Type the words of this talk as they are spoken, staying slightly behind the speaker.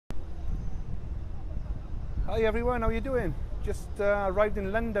Hi everyone, how are you doing? Just arrived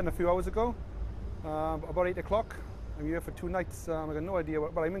in London a few hours ago, about 8 o'clock. I'm here for 2 nights. I got no idea,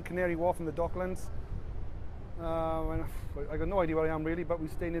 but I'm in Canary Wharf in the Docklands. I got no idea where I am really, but we're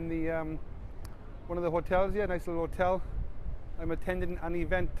staying in the one of the hotels here, nice little hotel. I'm attending an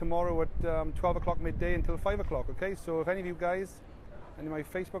event tomorrow at 12 o'clock midday until 5 o'clock, okay? So if any of you guys, any of my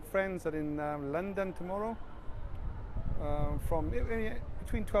Facebook friends are in London tomorrow, from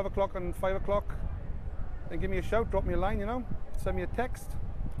between 12 o'clock and 5 o'clock, then give me a shout, drop me a line, send me a text,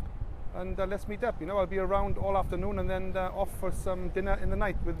 and let's meet up. I'll be around all afternoon and then off for some dinner in the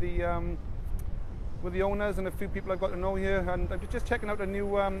night with the owners and a few people I've got to know here. And I'm just checking out a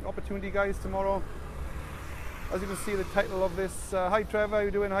new opportunity, guys, tomorrow. As you can see, the title of this, hi Trevor, how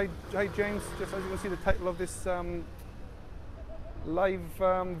you doing? Hi James. Just as you can see, the title of this live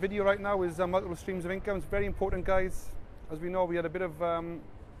video right now is multiple streams of income. It's very important, guys. As we know, we had a bit of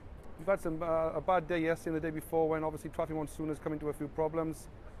we've had a bad day yesterday and the day before, when obviously traffic monsoon has come into a few problems.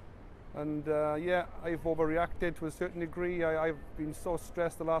 And yeah, I've overreacted to a certain degree. I've been so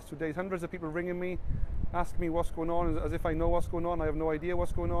stressed the last 2 days. Hundreds of people ringing me, asking me what's going on, as if I know what's going on. I have no idea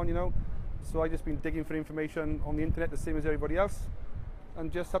what's going on, So I've just been digging for information on the internet, the same as everybody else,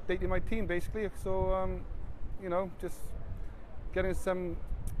 and just updating my team basically. So, just getting some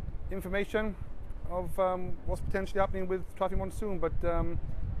information of what's potentially happening with traffic monsoon. But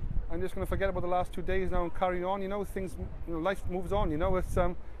I'm just going to forget about the last 2 days now and carry on. Things, life moves on. It's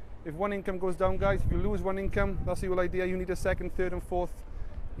if one income goes down, guys, if you lose one income, that's the whole idea. You need a second, third, and fourth,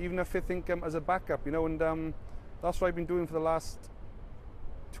 even a fifth income as a backup. And that's what I've been doing for the last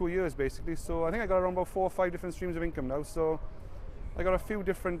 2 years, basically. So I think I got around about 4 or 5 different streams of income now. So I got a few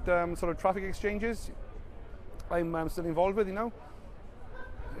different sort of traffic exchanges I'm still involved with,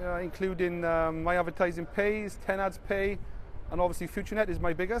 including my advertising pays, 10 ads pay, and obviously FutureNet is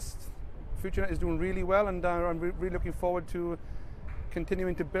my biggest. FutureNet is doing really well, and I'm really looking forward to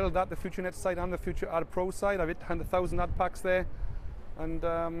continuing to build that, the FutureNet side and the Future Ad Pro side. I've hit 100,000 ad packs there, and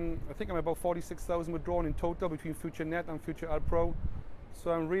I think I'm about 46,000 withdrawn in total between FutureNet and Future Ad Pro.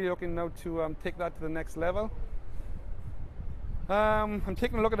 So I'm really looking now to take that to the next level. I'm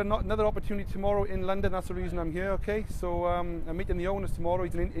taking a look at another opportunity tomorrow in London. That's the reason I'm here, okay? So I'm meeting the owners tomorrow.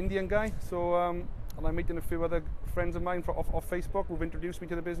 He's an Indian guy. So and I'm meeting a few other friends of mine off Facebook who've introduced me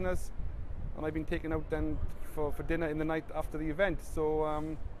to the business. And I've been taken out then for dinner in the night after the event. So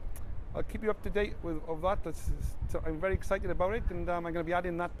I'll keep you up to date of that. I'm very excited about it, and I'm going to be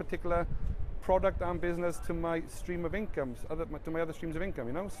adding that particular product and business to my stream of incomes, to my other streams of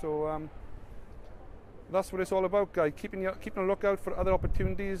income, So that's what it's all about, guys. Keeping a lookout for other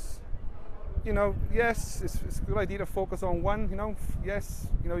opportunities. Yes, it's a good idea to focus on one. Yes,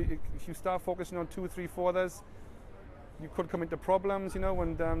 if you start focusing on 2, 3, 4 others, you could come into problems,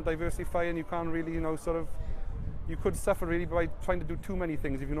 and diversify, and you can't really, you could suffer really by trying to do too many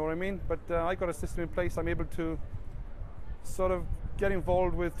things, if you know what I mean. But I got a system in place. I'm able to sort of get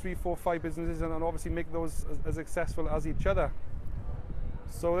involved with 3, 4, 5 businesses, and obviously make those as successful as each other.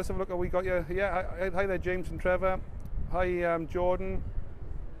 So let's have a look at what we got here. Yeah, hi there, James and Trevor. Hi, Jordan.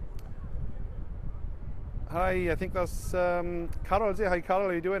 Hi, I think that's Carol. Hi, Carol. How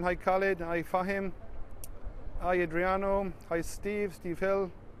are you doing? Hi, Khalid. Hi, Fahim. Hi, Adriano. Hi, Steve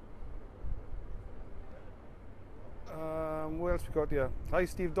Hill. What else we got here? Hi,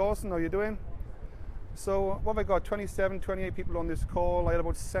 Steve Dawson. How are you doing? So what have I got? 27, 28 people on this call. I had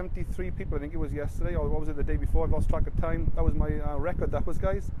about 73 people, I think it was yesterday, or what was it, the day before? I've lost track of time. That was my record, that was,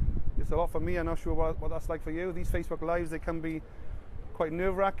 guys. It's a lot for me. I'm not sure what that's like for you. These Facebook Lives, they can be quite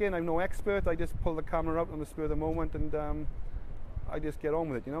nerve-wracking. I'm no expert. I just pull the camera out on the spur of the moment, and I just get on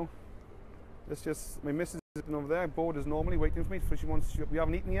with it, It's just, my missus is sitting over there, bored as normally, waiting for me. We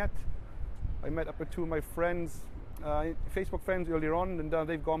haven't eaten yet. I met up with 2 of my friends, Facebook friends, earlier on, and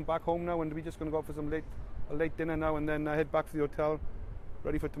they've gone back home now, and we're just going to go out for a late dinner now, and then head back to the hotel,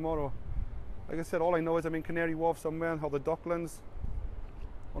 ready for tomorrow. Like I said, all I know is I'm in Canary Wharf somewhere, or the Docklands,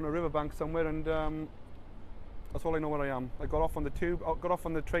 on a riverbank somewhere, and that's all I know where I am. I got off on the tube, got off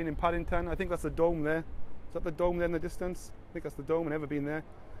on the train in Paddington. I think that's the dome there. Is that the dome there in the distance? I think that's the dome. I've never been there.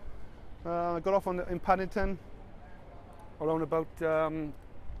 I got off in Paddington around about, I think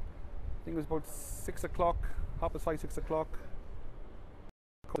it was about 6 o'clock, 5:30, 6 o'clock.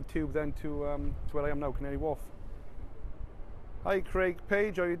 Got the tube then to where I am now, Canary Wharf. Hi Craig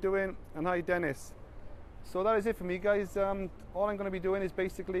Page, how are you doing? And hi Dennis. So that is it for me, guys. All I'm going to be doing is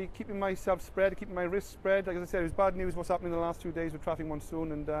basically keeping myself spread, keeping my risk spread. Like I said, it was bad news what's happening in the last 2 days with traffic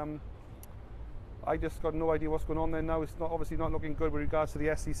monsoon, and I just got no idea what's going on there now. It's obviously not looking good with regards to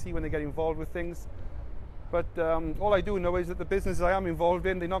the SEC when they get involved with things. But all I do know is that the businesses I am involved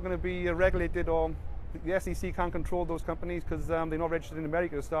in, they're not going to be regulated or the SEC can't control those companies because they're not registered in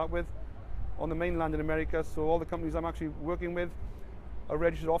America to start with, on the mainland in America. So all the companies I'm actually working with are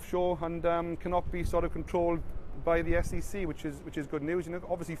registered offshore and cannot be sort of controlled by the SEC, which is good news. You know,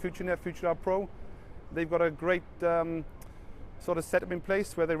 obviously FutureNet, FutureLab Pro, they've got a great sort of setup in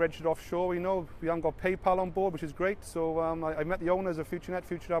place where they're registered offshore. You know, we haven't got PayPal on board, which is great. So I met the owners of FutureNet,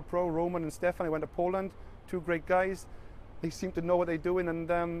 FutureLab Pro, Roman and Stefan. I went to Poland, two great guys. They seem to know what they're doing, and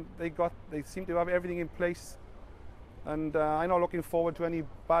they seem to have everything in place. And I'm not looking forward to any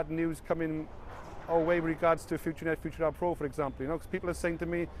bad news coming our way with regards to FutureNet, FutureLab Pro, for example. You know, because people are saying to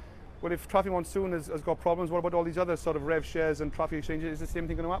me, well, if Traffic Monsoon has got problems, what about all these other sort of rev shares and traffic exchanges? Is the same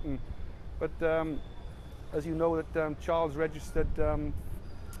thing going to happen? But as you know, that Charles registered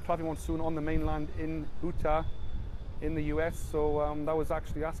Traffic Monsoon on the mainland in Utah, in the US. So that was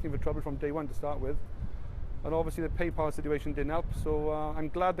actually asking for trouble from day one to start with. And obviously the PayPal situation didn't help. So I'm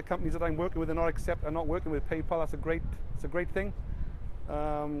glad the companies that I'm working with are not working with PayPal. That's a great thing.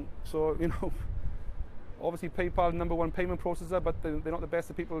 So you know, obviously PayPal #1 payment processor, but they're not the best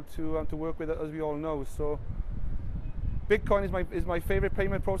of people to work with, as we all know. So Bitcoin is my favorite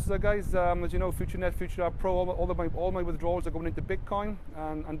payment processor, guys. As you know, FutureNet, FutureLab Pro, all my withdrawals are going into Bitcoin,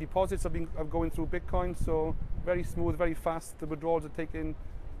 and deposits are going through Bitcoin. So very smooth, very fast. The withdrawals are taking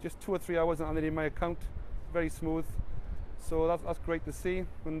just 2 or 3 hours and they're in my account. Very smooth. So that's great to see.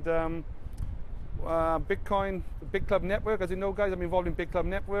 And Bitcoin, the Big Club Network, as you know, guys, I'm involved in Big Club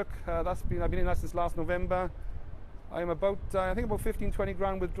Network. I've been in that since last November. I'm about, I think about 15, 20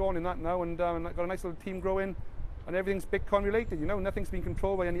 grand withdrawn in that now, and I've got a nice little team growing, and everything's Bitcoin related. You know, nothing's been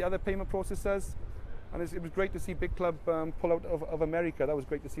controlled by any other payment processors, and it was great to see Big Club pull out of America. That was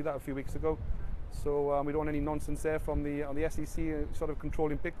great to see that a few weeks ago. So we don't want any nonsense there from the SEC sort of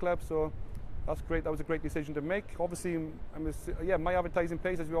controlling Big Club. So that's great. That was a great decision to make. Obviously, my advertising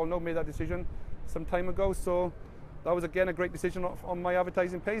page, as we all know, made that decision some time ago. So that was again a great decision on my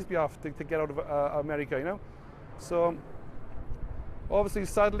advertising page behalf to get out of America. You know, so obviously,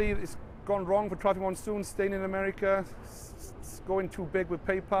 sadly, it's gone wrong for Traffic Monsoon staying in America. It's going too big with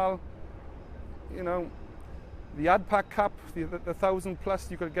PayPal. You know, the ad pack cap, the 1,000 plus,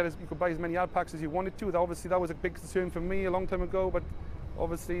 you could buy as many ad packs as you wanted to. Obviously, that was a big concern for me a long time ago, but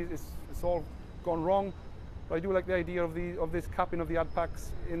obviously it's all gone wrong. But I do like the idea of this capping of the ad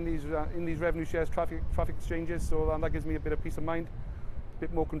packs in these revenue shares traffic exchanges. So that gives me a bit of peace of mind, a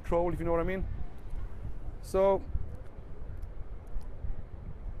bit more control, if you know what I mean. So,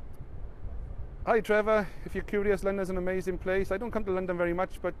 hi Trevor. If you're curious, London's an amazing place. I don't come to London very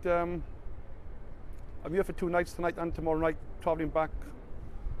much, but I'm here for 2 nights, tonight and tomorrow night, travelling back.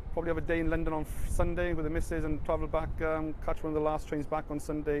 Probably have a day in London on Sunday with the missus and travel back, catch one of the last trains back on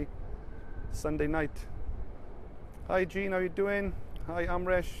Sunday night. Hi Gene, how you doing? Hi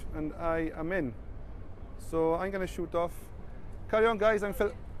Amresh, and I am in. So I'm going to shoot off. Carry on, guys.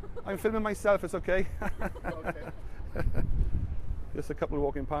 I'm filming myself. It's okay. Okay. Just a couple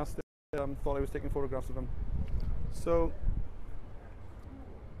walking past. Thought I was taking photographs of them. So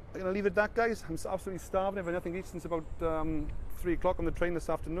I'm going to leave it at that, guys. I'm absolutely starving. I've had nothing to eat since about 3 o'clock on the train this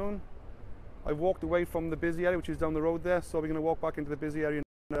afternoon. I've walked away from the busy area, which is down the road there, so we're going to walk back into the busy area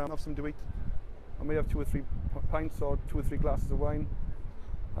and have something to eat. I may have 2 or 3 pints or 2 or 3 glasses of wine,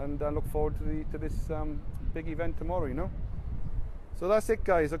 and look forward to this big event tomorrow, you know. So that's it,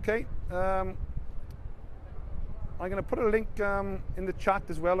 guys, okay? I'm going to put a link in the chat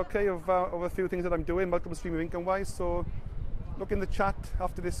as well, okay, of a few things that I'm doing, multiple stream of income-wise, so look in the chat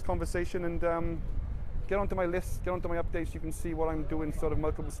after this conversation and get onto my list, get onto my updates. You can see what I'm doing, sort of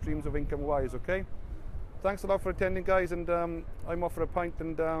multiple streams of income-wise, okay? Thanks a lot for attending, guys, and I'm off for a pint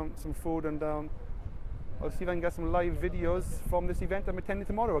and some food, and I'll see if I can get some live videos from this event I'm attending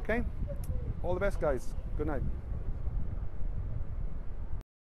tomorrow, okay? All the best, guys. Good night.